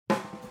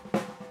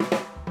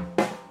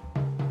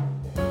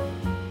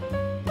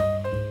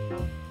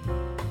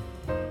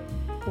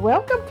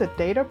Welcome to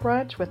Data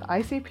Brunch with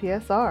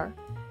ICPSR.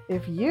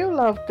 If you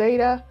love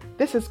data,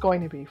 this is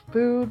going to be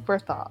food for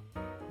thought.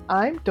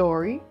 I'm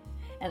Dory.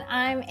 And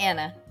I'm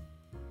Anna.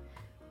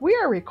 We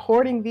are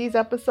recording these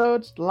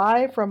episodes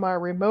live from our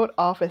remote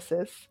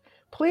offices.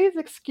 Please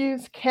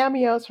excuse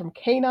cameos from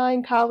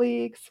canine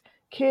colleagues,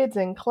 kids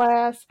in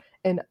class,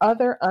 and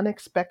other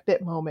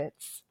unexpected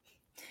moments.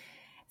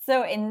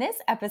 So in this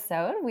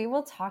episode, we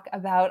will talk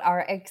about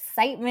our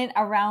excitement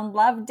around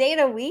Love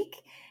Data Week,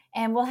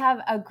 and we'll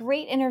have a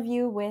great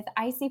interview with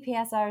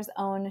ICPSR's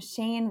own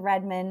Shane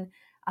Redman.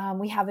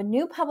 We have a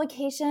new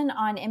publication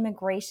on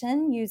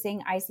immigration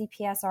using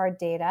ICPSR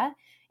data,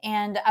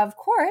 and of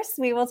course,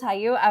 we will tell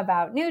you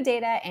about new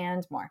data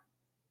and more.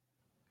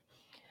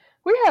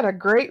 We had a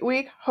great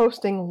week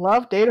hosting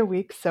Love Data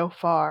Week so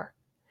far.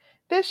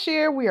 This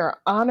year, we are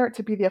honored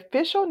to be the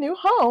official new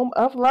home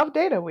of Love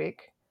Data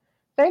Week.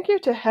 Thank you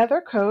to Heather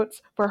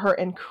Coates for her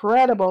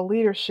incredible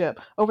leadership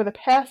over the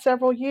past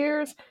several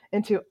years,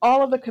 and to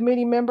all of the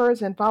committee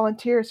members and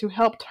volunteers who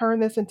helped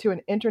turn this into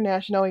an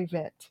international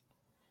event.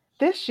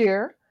 This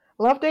year,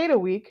 Love Data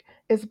Week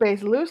is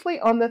based loosely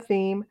on the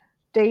theme,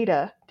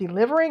 Data,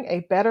 Delivering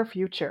a Better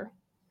Future.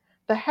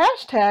 The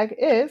hashtag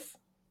is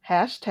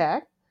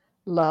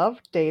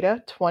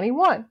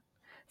 #LoveData21.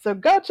 So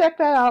go check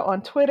that out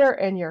on Twitter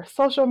and your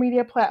social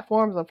media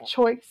platforms of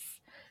choice.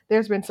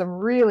 There's been some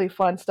really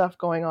fun stuff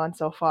going on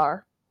so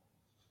far.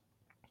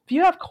 If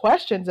you have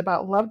questions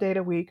about Love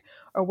Data Week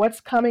or what's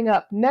coming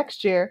up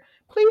next year,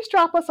 please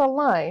drop us a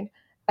line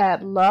at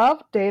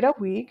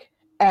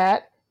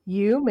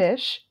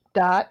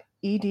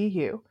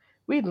lovedataweek@umich.edu.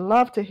 We'd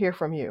love to hear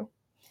from you.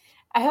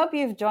 I hope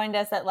you've joined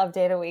us at Love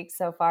Data Week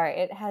so far.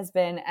 It has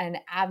been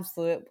an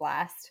absolute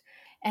blast.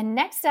 And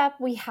next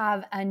up, we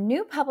have a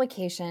new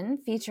publication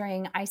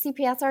featuring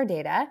ICPSR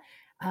data.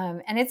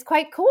 And it's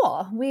quite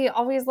cool. We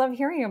always love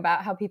hearing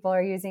about how people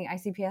are using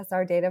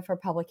ICPSR data for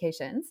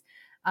publications.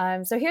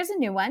 So here's a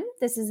new one.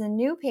 This is a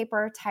new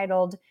paper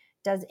titled,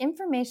 Does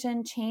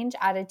Information Change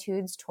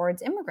Attitudes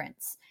Towards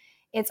Immigrants?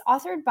 It's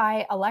authored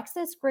by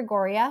Alexis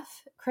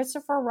Grigoriev,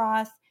 Christopher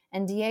Roth,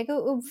 and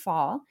Diego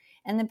Ubfal.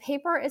 And the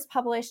paper is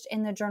published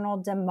in the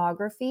journal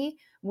Demography,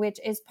 which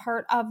is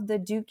part of the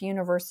Duke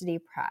University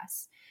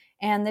Press.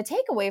 And the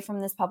takeaway from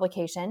this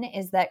publication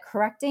is that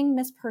correcting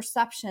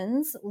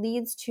misperceptions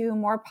leads to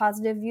more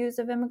positive views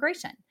of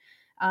immigration.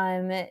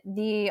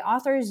 The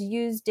authors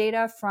use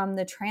data from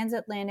the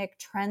Transatlantic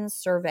Trends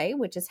Survey,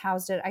 which is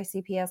housed at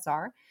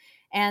ICPSR.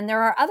 And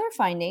there are other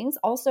findings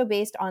also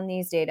based on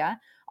these data.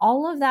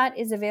 All of that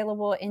is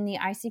available in the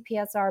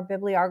ICPSR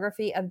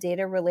Bibliography of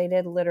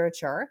Data-Related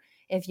Literature.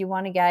 If you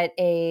want to get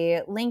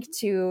a link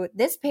to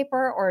this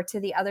paper or to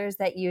the others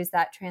that use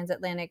that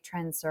Transatlantic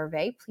Trends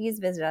Survey, please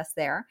visit us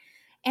there.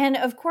 And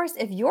of course,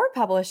 if you're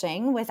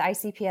publishing with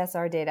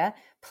ICPSR data,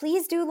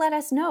 please do let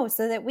us know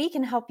so that we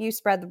can help you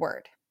spread the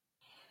word.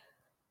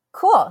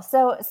 Cool.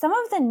 So some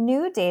of the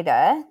new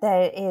data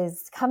that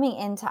is coming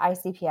into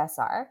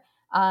ICPSR,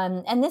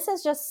 and this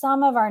is just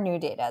some of our new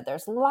data.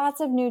 There's lots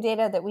of new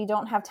data that we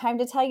don't have time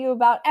to tell you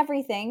about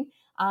everything,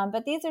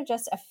 but these are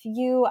just a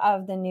few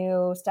of the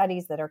new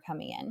studies that are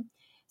coming in.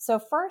 So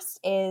first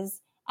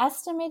is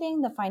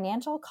estimating the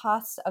financial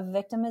costs of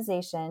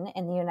victimization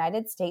in the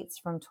United States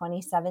from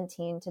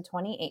 2017 to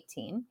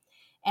 2018.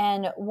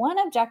 And one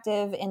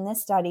objective in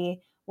this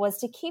study was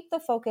to keep the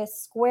focus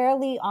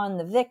squarely on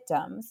the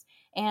victims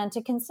and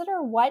to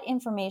consider what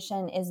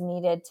information is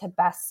needed to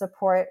best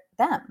support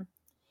them.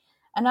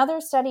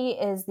 Another study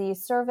is the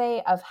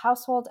Survey of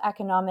Household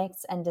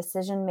Economics and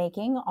Decision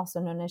Making, also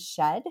known as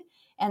SHED.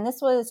 And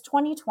this was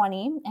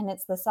 2020, and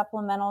it's the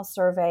supplemental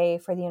survey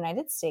for the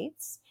United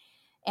States.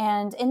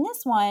 And in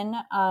this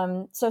one,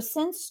 so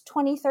since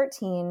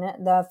 2013,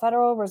 the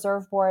Federal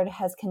Reserve Board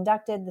has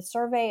conducted the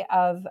Survey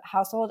of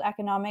Household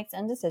Economics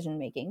and Decision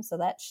Making, so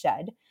that's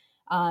SHED,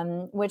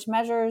 which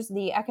measures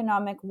the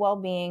economic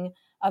well-being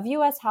of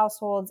U.S.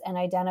 households and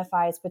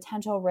identifies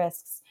potential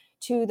risks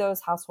to those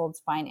households'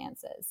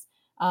 finances.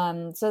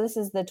 So this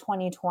is the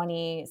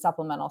 2020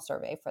 supplemental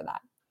survey for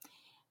that.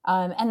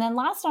 And then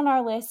last on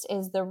our list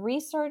is the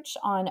Research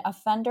on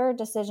Offender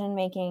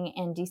Decision-Making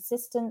and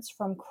Desistance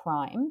from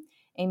Crime,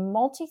 a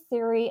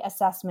multi-theory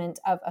assessment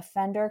of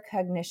offender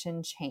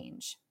cognition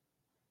change.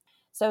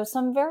 So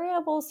some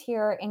variables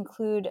here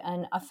include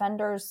an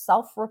offender's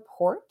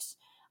self-report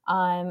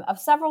of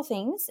several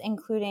things,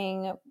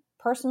 including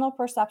personal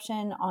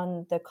perception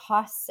on the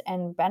costs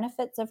and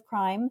benefits of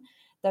crime,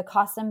 the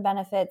costs and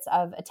benefits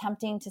of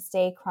attempting to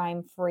stay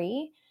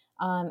crime-free,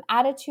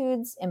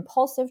 attitudes,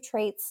 impulsive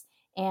traits,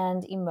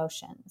 and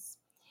emotions.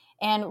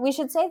 And we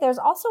should say there's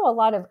also a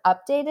lot of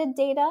updated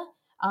data,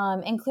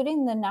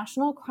 including the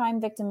National Crime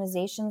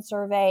Victimization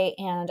Survey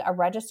and a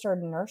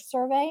registered nurse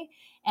survey.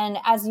 And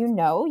as you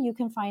know, you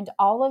can find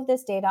all of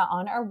this data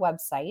on our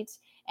website,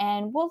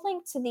 and we'll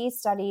link to these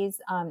studies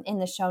in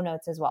the show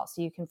notes as well,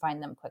 so you can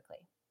find them quickly.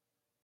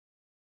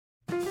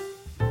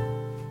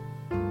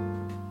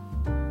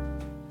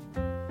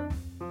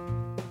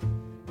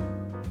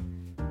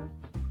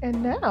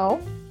 And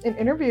now, an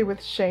interview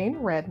with Shane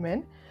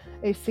Redman,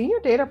 a senior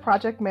data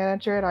project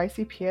manager at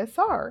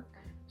ICPSR.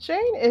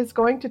 Shane is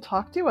going to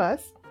talk to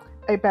us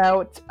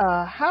about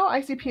how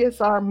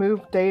ICPSR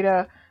moved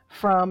data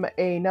from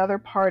another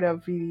part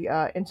of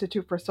the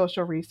Institute for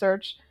Social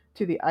Research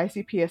to the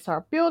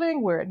ICPSR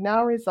building, where it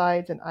now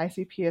resides in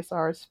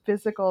ICPSR's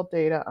physical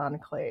data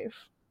enclave.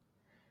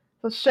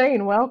 So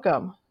Shane,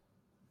 welcome.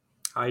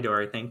 Hi,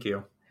 Dory. Thank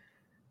you.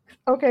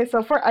 Okay,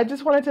 so I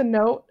just wanted to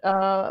note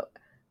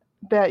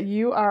that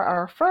you are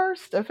our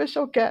first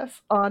official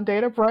guest on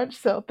Data Brunch,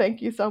 so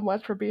thank you so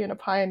much for being a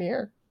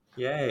pioneer.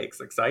 Yay, it's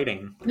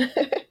exciting.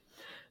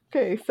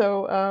 Okay,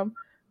 so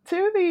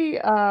to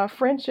the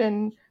French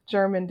and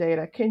German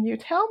data, can you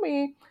tell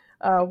me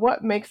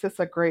what makes this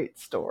a great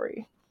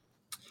story?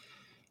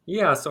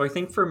 Yeah, so I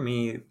think for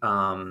me,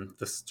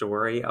 the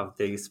story of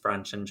these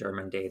French and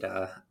German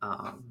data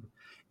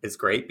is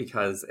great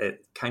because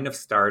it kind of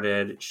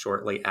started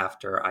shortly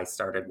after I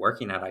started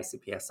working at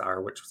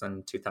ICPSR, which was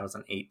in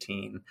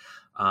 2018.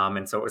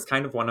 And so it was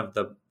kind of one of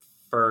the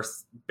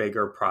first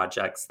bigger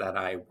projects that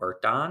I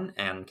worked on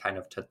and kind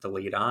of took the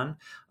lead on.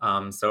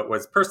 So it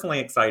was personally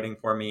exciting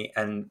for me,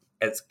 and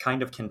it's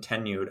kind of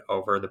continued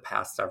over the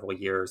past several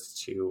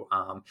years to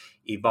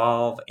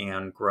evolve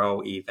and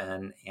grow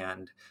even.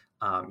 And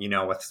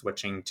with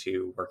switching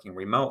to working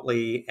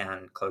remotely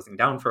and closing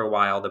down for a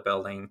while the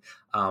building,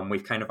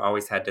 we've kind of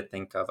always had to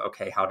think of,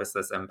 okay, how does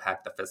this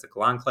impact the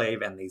physical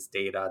enclave and these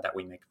data that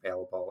we make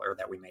available or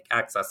that we make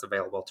access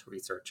available to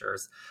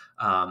researchers?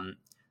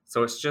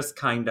 So it's just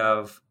kind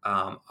of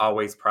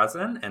always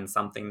present and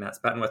something that's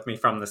been with me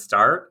from the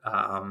start.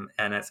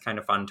 And it's kind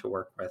of fun to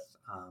work with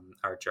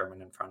our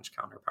German and French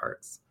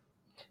counterparts.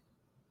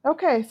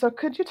 Okay, so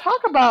could you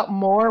talk about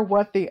more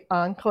what the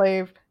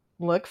enclave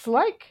looks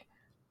like?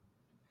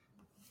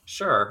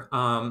 Sure.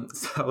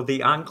 So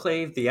the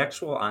enclave, the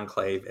actual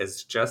enclave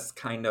is just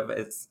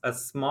it's a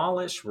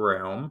smallish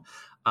room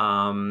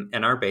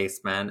in our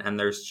basement, and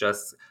there's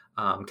just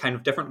kind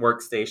of different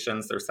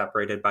workstations. They're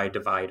separated by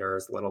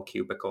dividers, little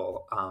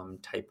cubicle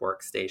type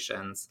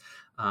workstations.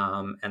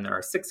 And there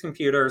are 6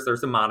 computers.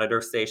 There's a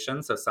monitor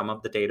station. So some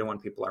of the data, when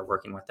people are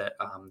working with it,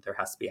 there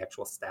has to be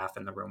actual staff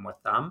in the room with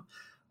them.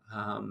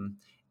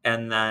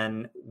 And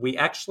then we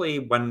actually,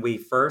 when we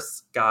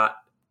first got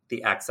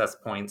the access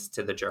points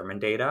to the German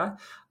data,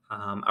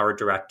 our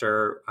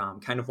director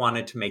kind of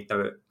wanted to make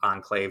the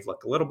enclave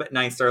look a little bit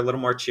nicer, a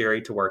little more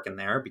cheery to work in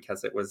there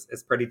because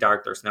it's pretty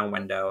dark. There's no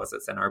windows.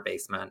 It's in our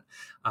basement.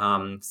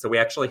 So we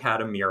actually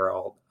had a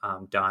mural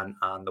done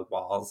on the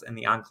walls in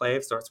the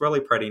enclave. So it's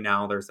really pretty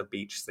now. There's a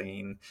beach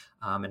scene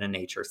and a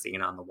nature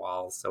scene on the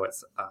walls. So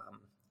it's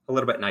a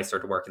little bit nicer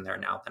to work in there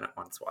now than it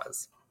once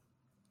was.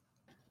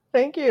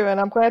 Thank you, and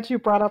I'm glad you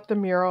brought up the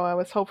mural. I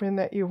was hoping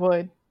that you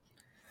would.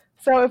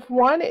 So if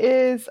one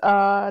is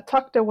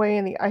tucked away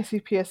in the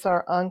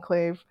ICPSR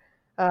enclave,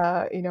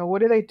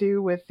 what do they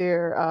do with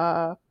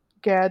their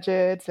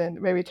gadgets? And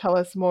maybe tell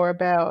us more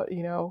about,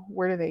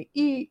 where do they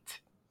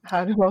eat?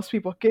 How do most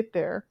people get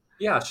there?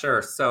 Yeah,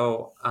 sure.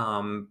 So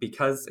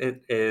because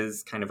it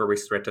is kind of a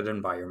restricted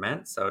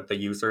environment, so the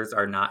users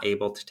are not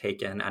able to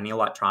take in any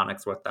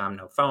electronics with them,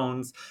 no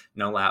phones,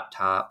 no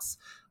laptops.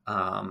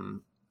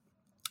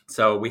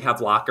 So we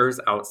have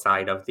lockers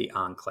outside of the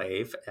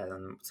enclave,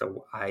 and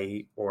so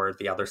I or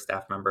the other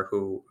staff member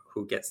who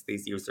gets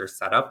these users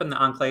set up in the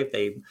enclave,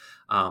 they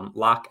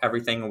lock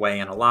everything away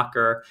in a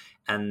locker,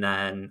 and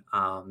then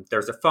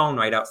there's a phone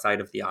right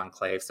outside of the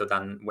enclave. So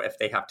then if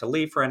they have to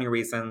leave for any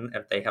reason,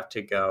 if they have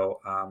to go,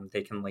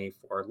 they can leave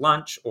for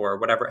lunch or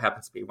whatever it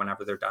happens to be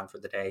whenever they're done for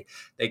the day.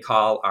 They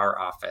call our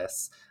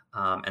office.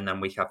 And then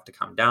we have to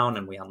come down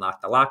and we unlock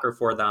the locker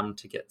for them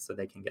so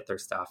they can get their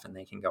stuff and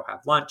they can go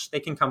have lunch. They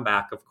can come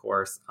back, of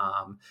course,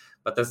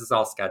 but this is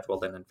all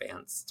scheduled in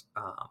advance.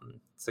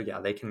 So yeah,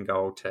 they can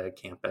go to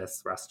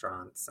campus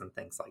restaurants and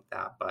things like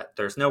that, but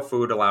there's no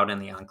food allowed in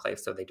the enclave,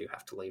 so they do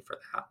have to leave for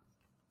that.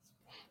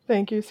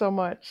 Thank you so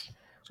much.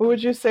 What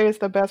would you say is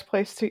the best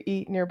place to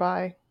eat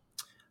nearby?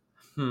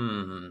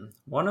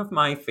 One of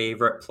my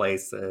favorite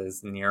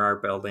places near our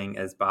building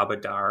is Baba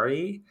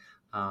Dari.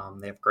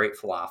 They have great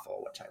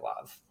falafel, which I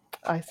love.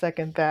 I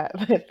second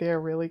that. They're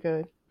really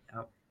good.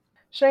 Yep.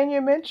 Shane,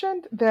 you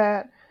mentioned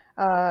that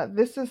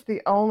this is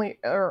the only,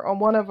 or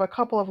one of a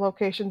couple of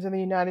locations in the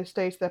United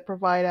States that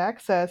provide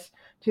access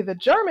to the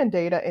German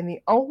data and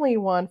the only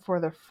one for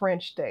the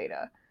French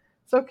data.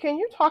 So can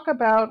you talk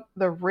about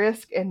the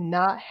risk in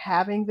not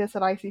having this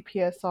at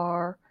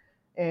ICPSR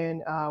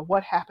and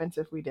what happens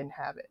if we didn't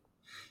have it?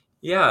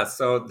 Yeah,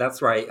 so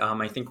that's right.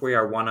 I think we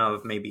are one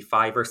of maybe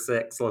 5 or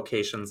 6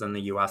 locations in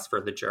the US for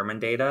the German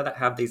data that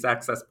have these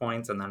access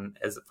points. And then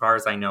as far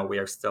as I know, we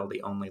are still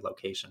the only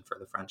location for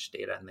the French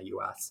data in the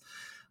US.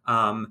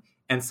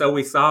 And so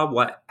we saw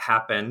what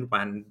happened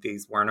when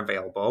these weren't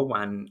available,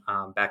 when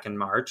back in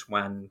March,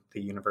 when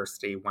the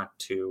university went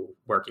to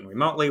working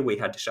remotely, we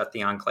had to shut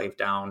the enclave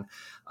down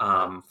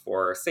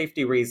for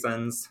safety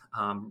reasons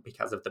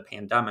because of the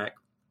pandemic.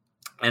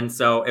 And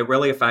so it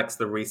really affects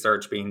the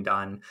research being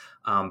done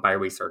by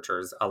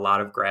researchers. A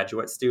lot of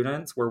graduate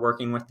students were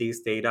working with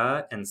these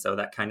data, and so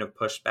that kind of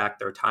pushed back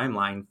their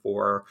timeline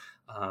for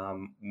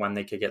when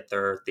they could get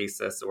their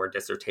thesis or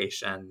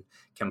dissertation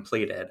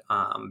completed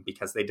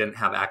because they didn't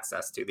have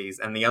access to these.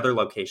 And the other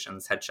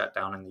locations had shut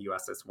down in the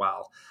US as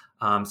well.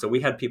 So we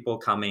had people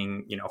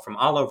coming, from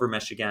all over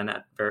Michigan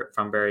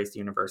from various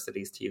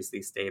universities to use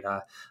these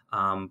data,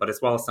 but as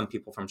well as some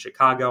people from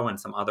Chicago and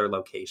some other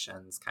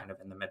locations kind of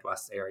in the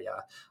Midwest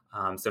area.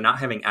 So not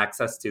having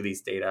access to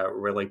these data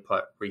really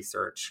put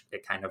research,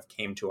 it kind of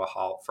came to a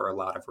halt for a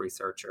lot of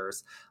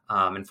researchers.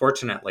 And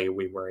fortunately,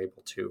 we were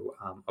able to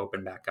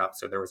open back up.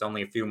 So there was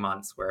only a few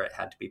months where it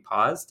had to be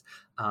paused.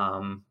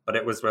 But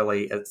it was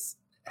really, it's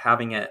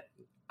having it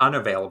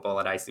unavailable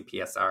at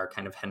ICPSR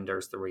kind of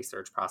hinders the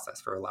research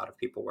process for a lot of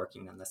people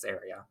working in this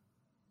area.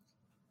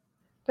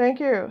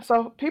 Thank you.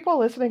 So people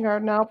listening are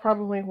now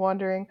probably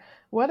wondering,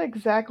 what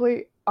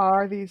exactly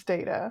are these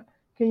data?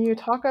 Can you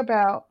talk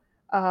about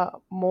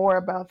more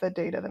about the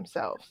data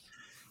themselves?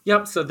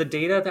 Yep. So the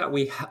data that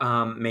we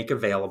make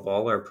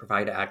available or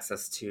provide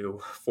access to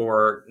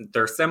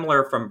they're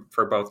similar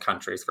for both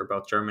countries, for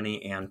both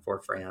Germany and for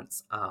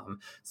France.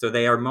 So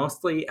they are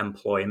mostly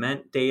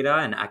employment data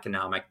and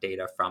economic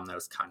data from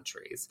those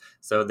countries.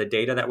 So the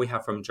data that we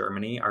have from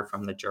Germany are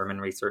from the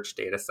German Research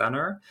Data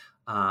Center,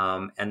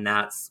 and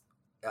that's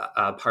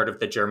part of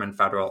the German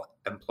Federal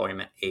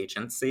Employment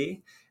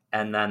Agency.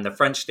 And then the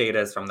French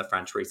data is from the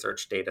French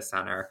Research Data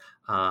Center.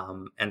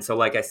 And so,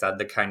 like I said,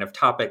 the kind of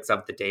topics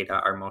of the data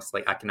are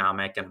mostly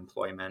economic and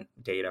employment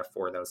data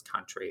for those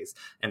countries.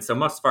 And so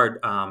most of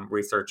our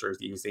researchers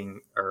using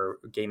or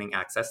gaining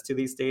access to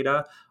these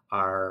data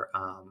are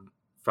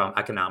from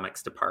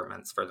economics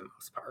departments for the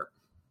most part.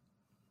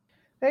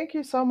 Thank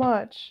you so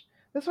much.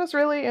 This was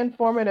really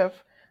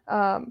informative.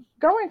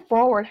 Going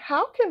forward,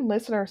 how can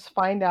listeners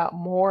find out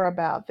more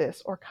about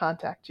this or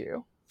contact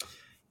you?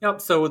 Yep.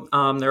 So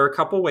there are a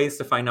couple ways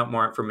to find out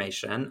more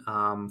information.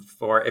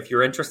 For if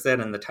you're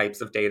interested in the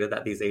types of data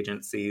that these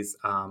agencies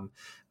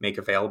make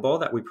available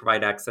that we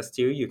provide access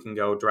to, you can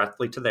go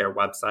directly to their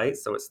website.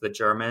 So it's the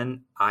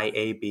German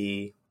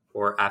IAB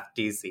or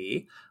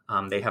FDZ.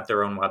 They have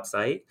their own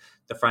website.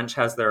 The French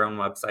has their own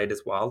website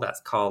as well.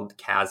 That's called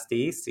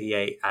CASD,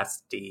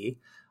 CASD.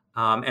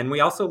 And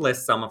we also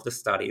list some of the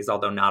studies,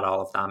 although not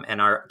all of them,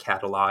 in our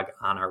catalog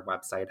on our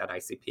website at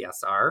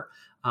ICPSR.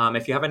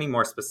 If you have any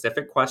more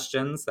specific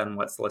questions than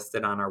what's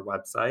listed on our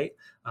website,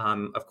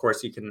 of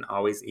course, you can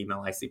always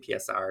email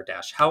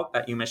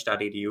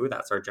icpsr-help@umich.edu.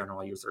 That's our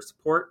general user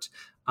support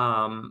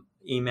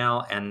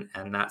email, and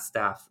that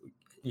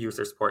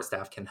user support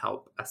staff can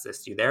help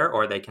assist you there,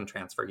 or they can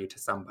transfer you to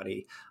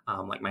somebody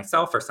like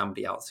myself or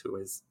somebody else who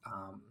is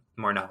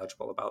more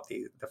knowledgeable about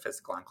the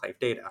physical enclave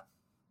data.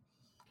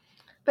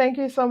 Thank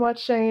you so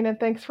much, Shane, and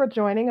thanks for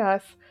joining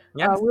us.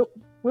 Yes.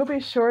 We'll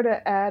be sure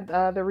to add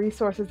the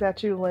resources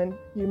that you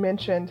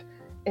mentioned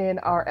in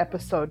our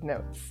episode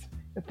notes.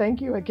 And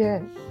thank you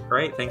again.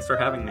 Great. Thanks for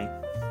having me.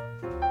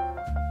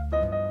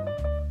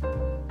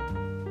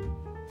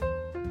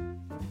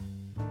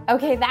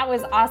 Okay, that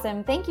was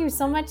awesome. Thank you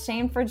so much,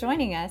 Shane, for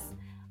joining us.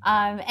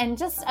 And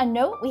just a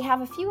note, we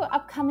have a few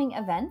upcoming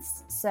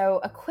events. So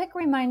a quick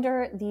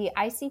reminder, the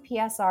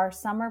ICPSR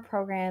Summer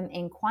Program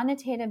in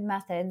Quantitative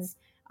Methods,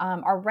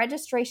 our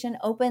registration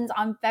opens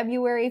on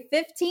February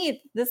 15th.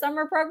 The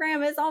summer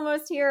program is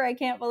almost here. I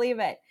can't believe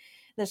it.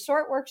 The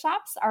short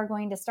workshops are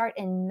going to start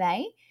in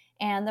May,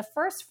 and the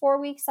first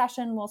 4-week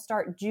session will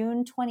start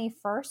June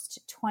 21st,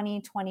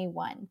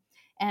 2021.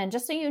 And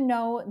just so you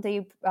know,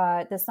 the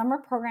summer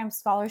program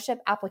scholarship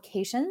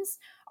applications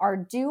are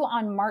due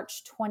on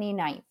March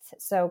 29th.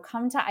 So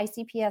come to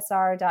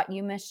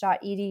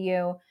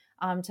icpsr.umich.edu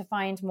to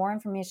find more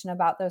information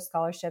about those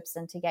scholarships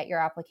and to get your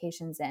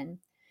applications in.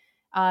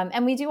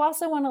 And we do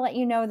also want to let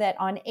you know that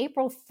on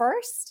April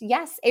 1st,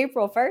 yes,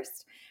 April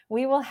 1st,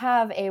 we will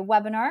have a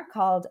webinar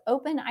called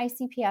Open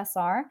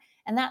ICPSR,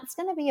 and that's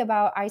going to be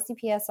about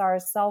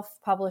ICPSR's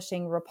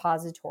self-publishing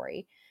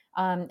repository.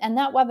 And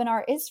that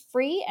webinar is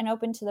free and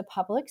open to the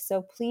public,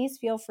 so please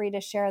feel free to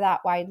share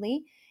that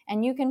widely.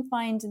 And you can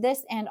find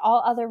this and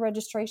all other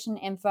registration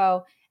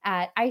info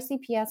at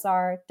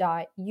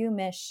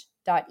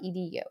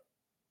icpsr.umich.edu.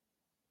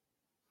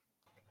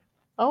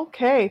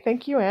 Okay,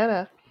 thank you,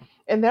 Anna.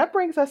 And that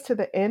brings us to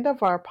the end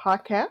of our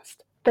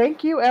podcast.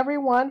 Thank you,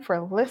 everyone, for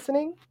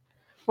listening.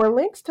 For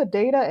links to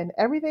data and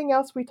everything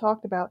else we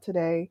talked about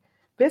today,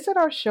 visit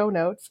our show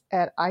notes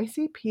at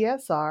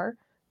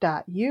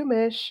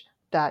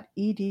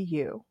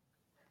icpsr.umich.edu.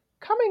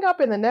 Coming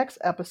up in the next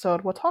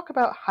episode, we'll talk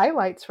about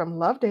highlights from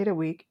Love Data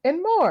Week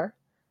and more.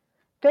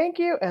 Thank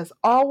you, as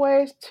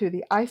always, to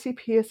the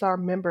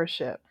ICPSR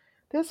membership.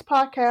 This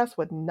podcast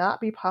would not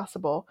be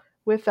possible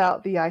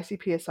without the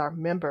ICPSR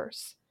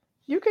members.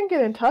 You can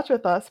get in touch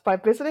with us by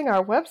visiting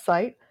our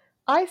website,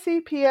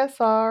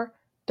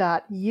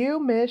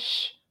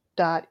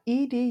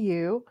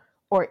 icpsr.umich.edu,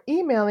 or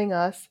emailing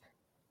us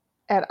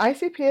at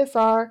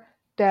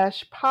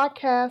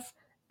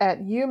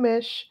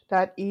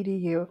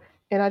icpsr-podcast@umich.edu.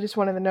 And I just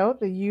wanted to note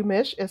the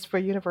UMich is for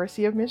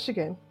University of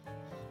Michigan.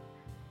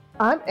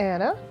 I'm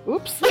Anna.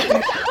 Oops. No,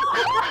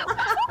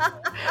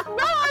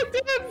 I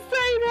didn't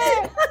say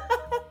that.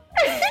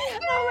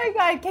 Oh my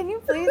God, can you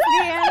please be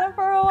Anna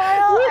for a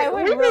while? I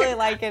would really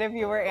like it if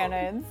you were Anna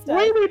instead.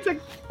 We need to,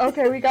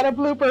 okay, we got a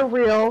blooper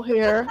reel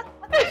here.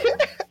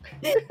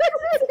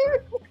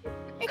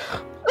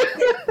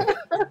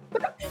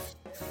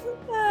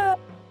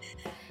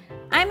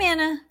 I'm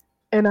Anna.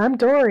 And I'm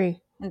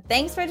Dory. And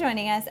thanks for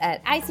joining us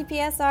at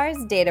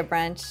ICPSR's Data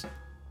Brunch.